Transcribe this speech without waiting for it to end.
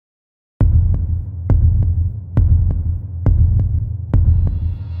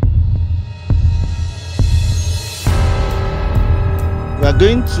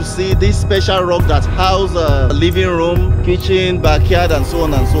going to see this special rock that houses a living room, kitchen, backyard, and so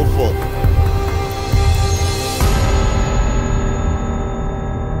on and so forth.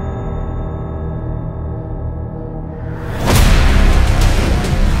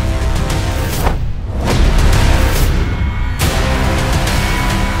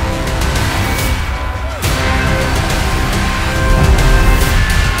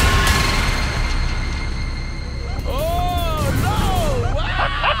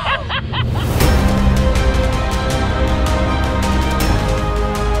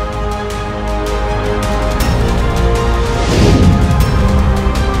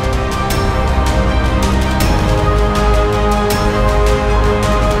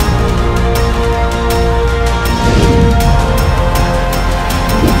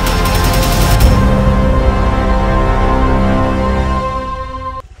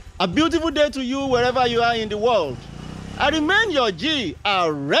 A beautiful day to you wherever you are in the world. I remain your G,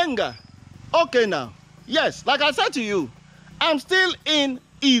 Arenga. Okay now, yes, like I said to you, I'm still in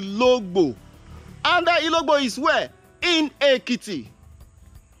Ulogbo. And Ulogbo is where? In Ekiti.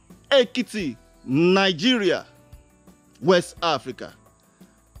 Ekiti, Nigeria, West Africa.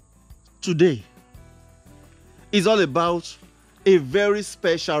 Today is all about a very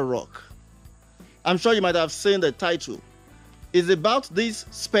special rock. I'm sure you might have seen the title. It's about this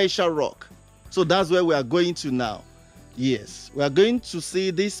special rock. So that's where we are going to now. Yes, we are going to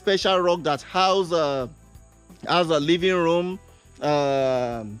see this special rock that houses a living room,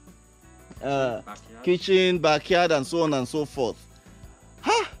 kitchen, backyard, and so on and so forth.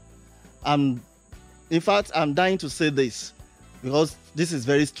 In fact, I'm dying to say this because this is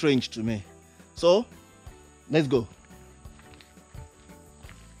very strange to me. So let's go.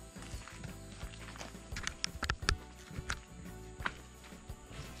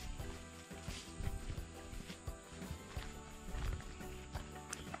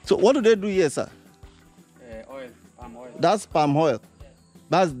 So what do they do here, sir? Oil, palm oil. That's palm oil. Yes.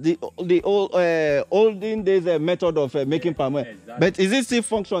 That's the old olden days method of making palm oil. Exactly. But is it still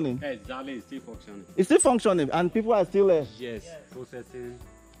functioning? Exactly, it's still functioning. It's still functioning, and people are still yes, processing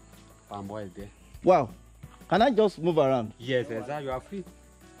palm oil there. Wow. Can I just move around? Yes, exactly. You are free.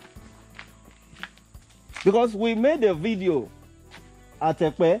 Because we made a video at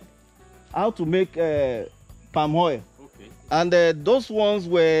Ekpe how to make palm oil. And those ones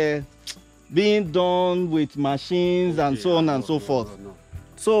were being done with machines and so on and so forth. No.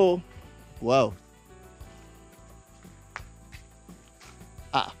 So, wow.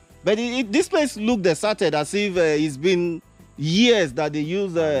 But this place looked deserted as if it's been years that they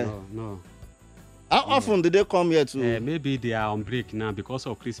use. No. How often did they come here to? Maybe they are on break now because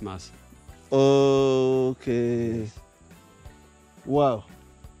of Christmas. Okay. Yes. Wow.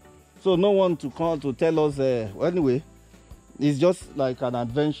 So no one to come to tell us. Anyway. It's just like an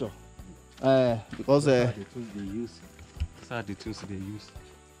adventure, because these are the tools they use. These are the tools they use.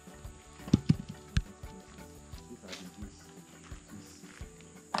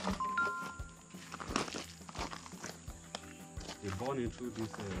 They burn into this.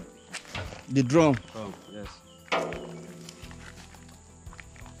 The drum. Oh, yes.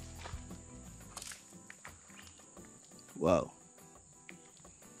 Wow.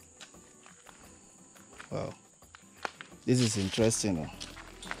 Wow. This is interesting.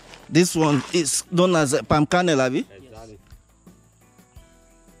 This one is known as a palm kernel, have you? Exactly.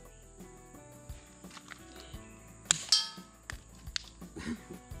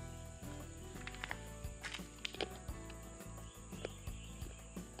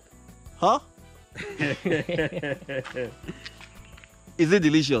 Huh? Is it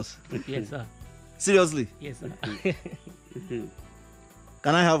delicious? Yes, sir. Seriously? Yes, sir.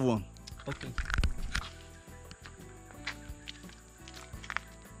 Can I have one? Okay.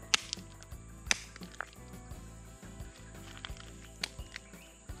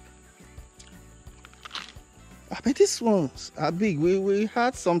 But these ones are big. We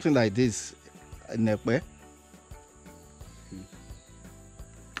had something like this in Ekpe.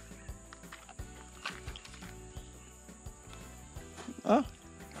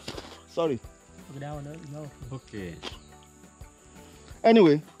 Sorry. Okay, that one, no. Okay.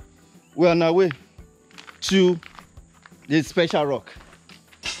 Anyway, we're on our way to the special rock.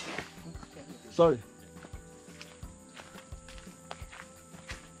 Sorry.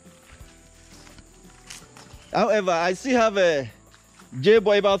 However, I still have a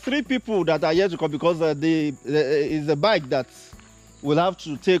J-boy, about 3 people that are yet to come because it's a bike that will have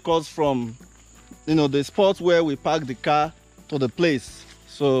to take us from, the spot where we park the car to the place.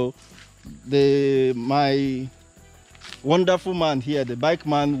 So my wonderful man here, the bike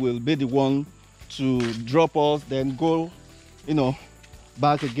man, will be the one to drop us, then go,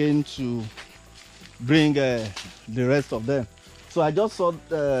 back again to bring the rest of them. So I just saw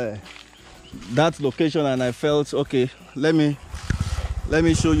that location and I felt, okay, let me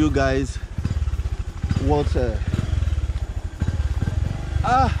show you guys what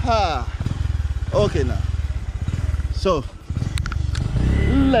aha, okay, now so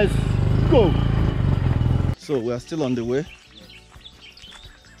let's go. So we are still on the way.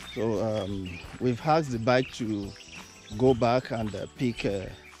 So we've asked the bike to go back and pick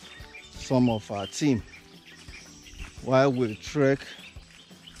some of our team while we trek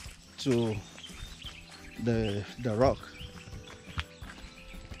to the rock.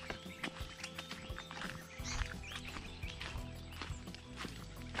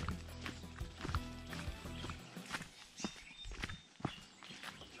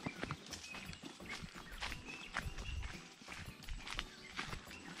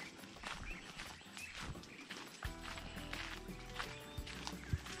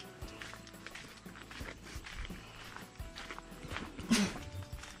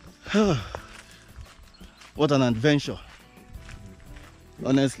 What an adventure,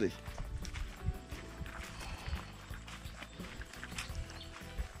 honestly.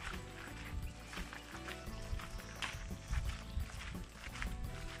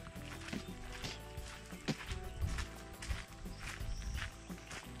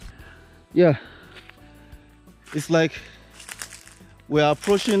 Yeah, it's like we are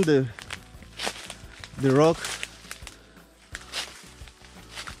approaching the rock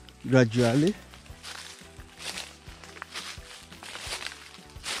gradually.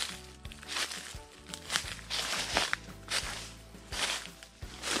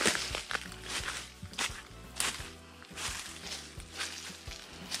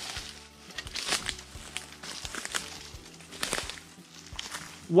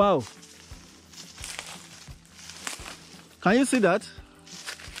 Wow, can you see that?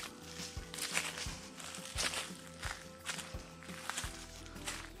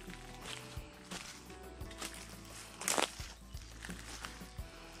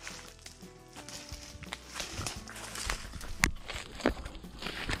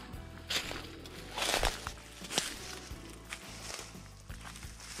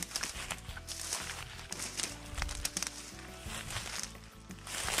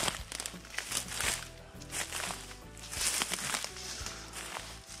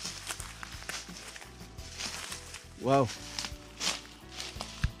 Wow.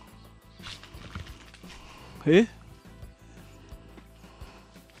 Hey?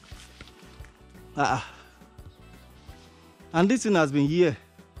 And this thing has been here.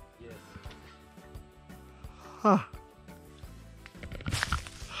 Yes. Ah.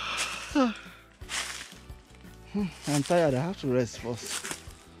 I'm tired. I have to rest first.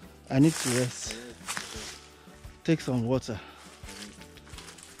 I need to rest. Take some water.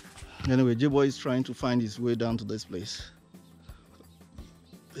 Anyway, J-Boy is trying to find his way down to this place.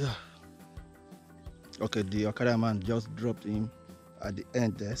 Yeah. Okay, the Okada man just dropped him at the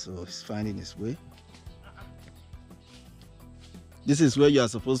end there, so he's finding his way. This is where you are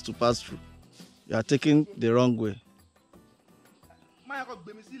supposed to pass through. You are taking the wrong way.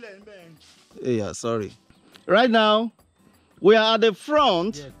 Yeah, sorry. Right now, we are at the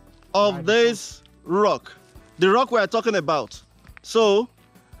front of this rock. The rock we are talking about. So,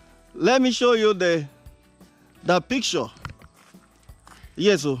 let me show you the picture.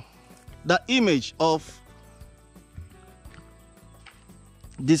 Yes, so the image of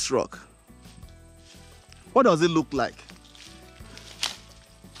this rock. What does it look like?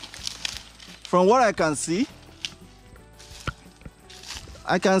 From what I can see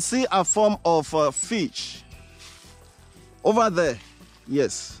a form of fish over there.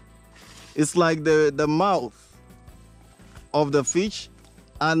 Yes, it's like the mouth of the fish.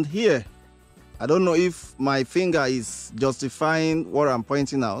 And here, I don't know if my finger is justifying what I'm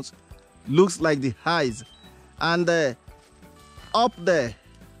pointing out. Looks like the eyes. And up there,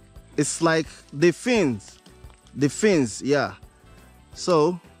 it's like the fins. The fins, yeah.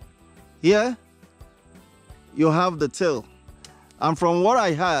 So, here, you have the tail. And from what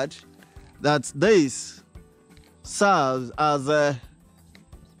I heard, that this serves as a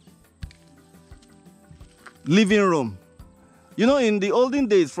living room. You know, in the olden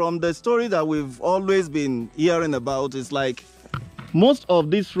days, from the story that we've always been hearing about, it's like most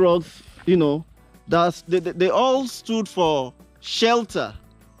of these rocks, you know, they all stood for shelter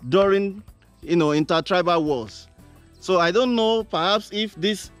during, you know, intertribal wars. So I don't know, perhaps if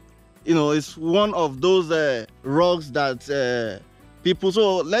this, you know, is one of those rocks that people.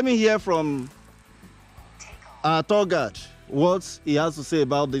 So let me hear from our tour guide what he has to say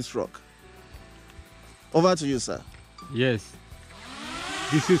about this rock. Over to you, sir. Yes.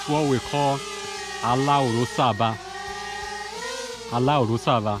 This is what we call Alarosaba.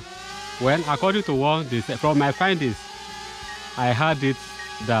 Alarosaba. Well, according to what they said, from my findings, I heard it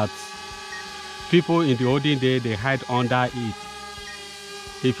that people in the olden day, they hide under it.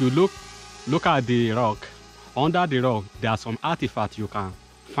 If you look at the rock, under the rock, there are some artifacts you can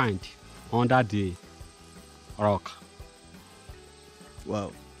find under the rock.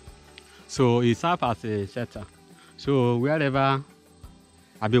 Wow. So it serves as a shelter. So whenever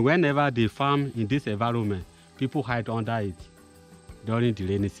they farm in this environment, people hide under it during the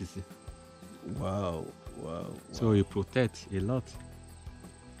rainy season. Wow. Wow. So it protects a lot.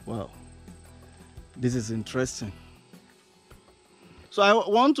 Wow. This is interesting. So I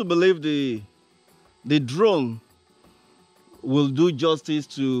want to believe the drone will do justice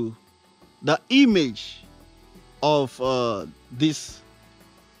to the image of this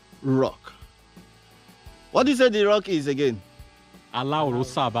rock. What did you say the rock is again?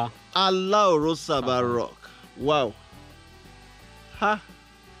 Alarosaba. Alarosaba rock. Wow. Ha.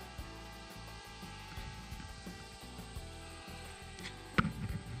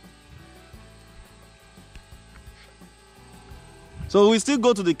 So we still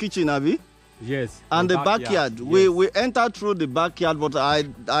go to the kitchen, Abby? Yes. And the backyard. Yes. We enter through the backyard, but I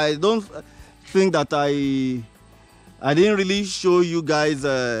don't think that I didn't really show you guys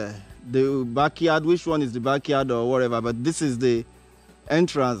the backyard, which one is the backyard or whatever, but this is the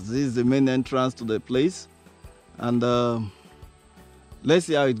entrance. This is the main entrance to the place. And let's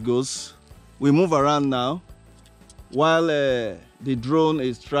see how it goes. We move around now while the drone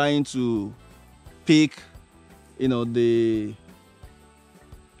is trying to pick,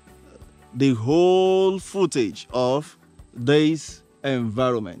 the whole footage of this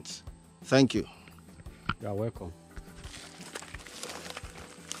environment. Thank you. You are welcome.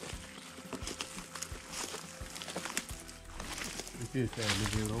 This is a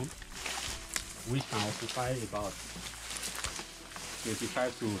living room, which can occupy about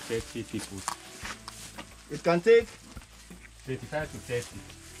 25 to 30 people. It can take 25 to 30.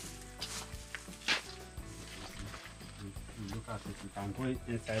 You look at it, you can go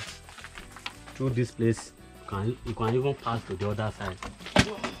inside through this place. You can even pass to the other side.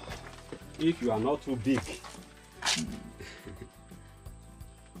 If you are not too big.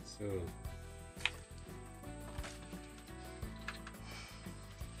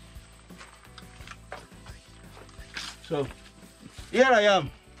 So here I am.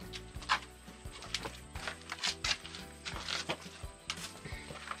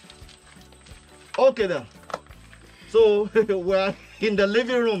 Okay then. So we're in the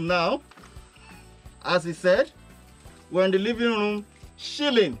living room now. As he said, we're in the living room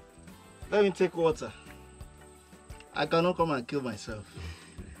chilling. Let me take water. I cannot come and kill myself.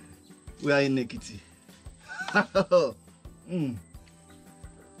 We are in Ekiti.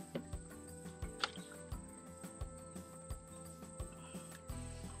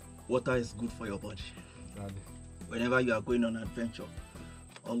 Water is good for your body. Whenever you are going on an adventure,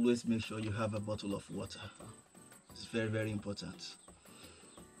 always make sure you have a bottle of water. It's very, very important.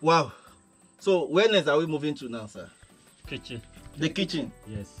 Wow. So where next are we moving to now, sir? Kitchen. The kitchen?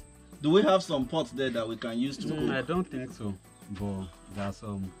 Yes. Do we have some pots there that we can use to cook? I don't think so, but there are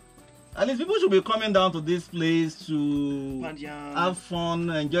some. At least people should be coming down to this place to have fun,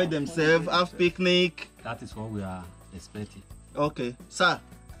 enjoy themselves, have picnic. That is what we are expecting. Okay, sir.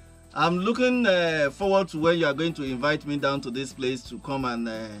 I'm looking forward to when you are going to invite me down to this place to come and,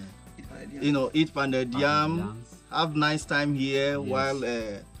 eat pounded yam, have nice time here, yes, while,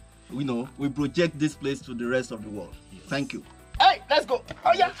 we project this place to the rest of the world. Yes. Thank you. Hey, let's go.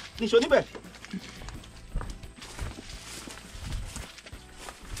 Oh yeah, Nishonibe.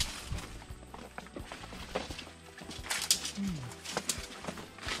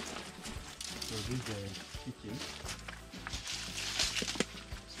 So this is the kitchen.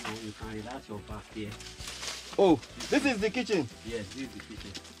 So you can relax your back here. Oh, this is the kitchen? Yes, this is the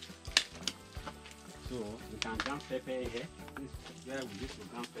kitchen. So you can grind pepper here. This is where we use to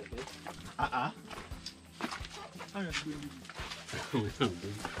grind pepper.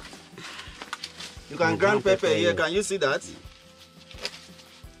 You can grind pepper here. Can you see that?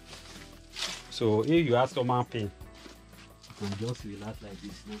 So if you have stomach pain, you can just relax like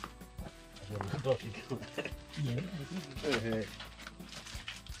this now.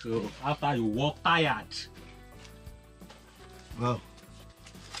 So after you walk tired. Wow.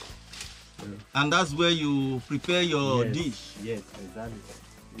 And that's where you prepare your dish. Yes, exactly.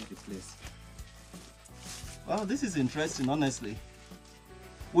 This is the place. Wow, this is interesting, honestly.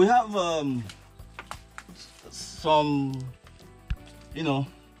 We have some,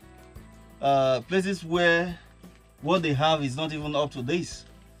 places where what they have is not even up to this,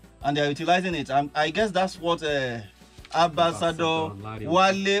 and they are utilizing it. I guess that's what Ambassador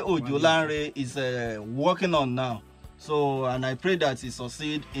Wale Ojolanre is working on now. So, and I pray that he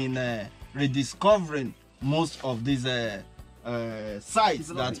succeed in rediscovering most of these sites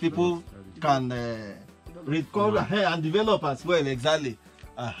that people can recover and develop as well. Exactly.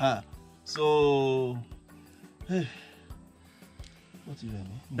 So, what do you mean?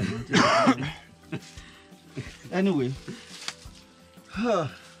 Anyway,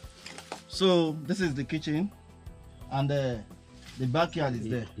 so this is the kitchen, and the backyard is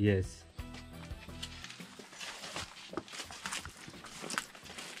there. Yes.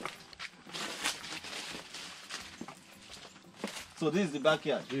 So this is the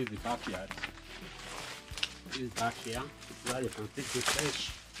backyard. This is the backyard. This is back here. Where you can take the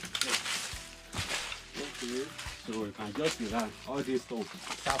fish. Okay. So you can just use that. All these stones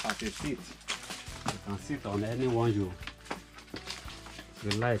serve as a seat. You can sit on any one you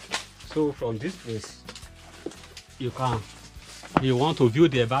like. So from this place, you want to view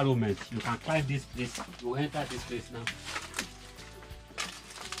the environment. You can climb this place. You enter this place now.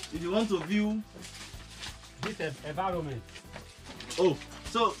 If you want to view this environment. Oh,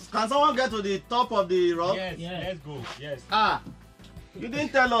 so can someone get to the top of the rock? Yes, yes. Let's go. Yes. You didn't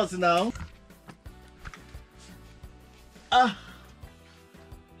tell us now.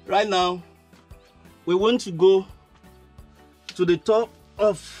 Right now, we want to go to the top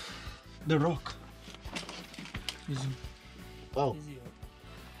of the rock. Easy. Wow. Easy.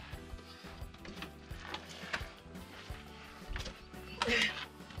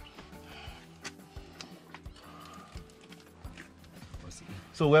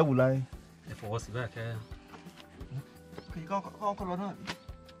 So where will I? For what's back here? You can't come on.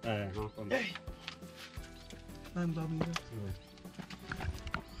 Yeah,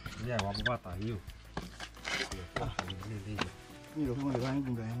 what about you? Move around.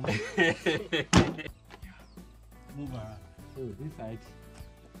 So this side,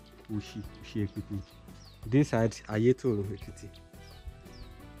 Ushi Ekiti. This side, Ayetoro Ekiti.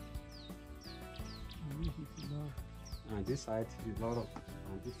 And this side is Loro.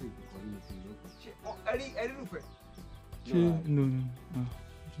 And this is the community. No.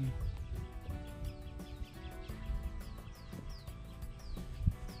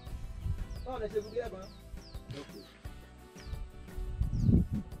 Oh, that's a good idea, man.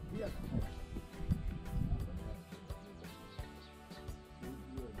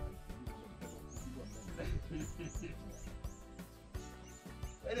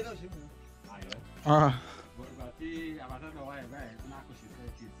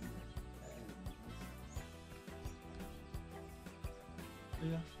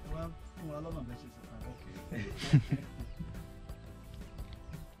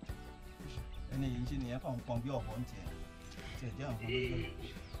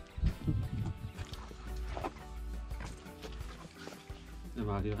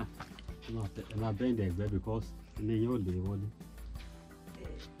 I'm not bend the egg because you only one.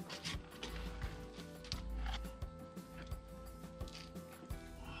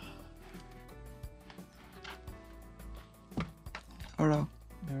 Alright.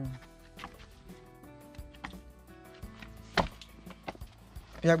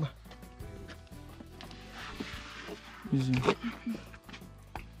 Yagba. Easy.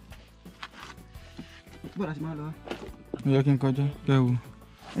 Bora, se malou. Eu aqui em casa, que é o.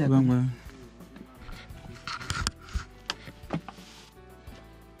 Vamos.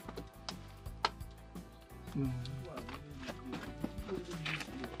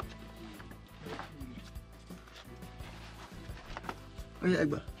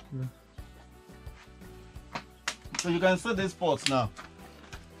 So you can see these spots now.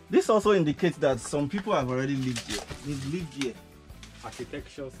 This also indicates that some people have already lived here. They've lived here.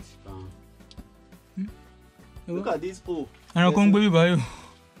 Architecture. Look at this pole. I'm going to be by you.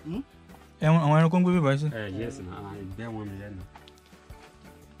 I'm going to be by you. Yes, I one here.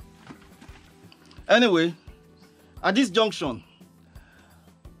 Anyway, at this junction,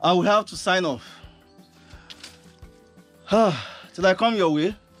 I will have to sign off. Till I come your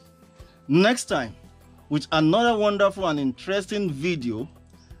way next time with another wonderful and interesting video,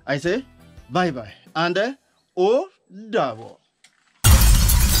 I say bye bye and oh double.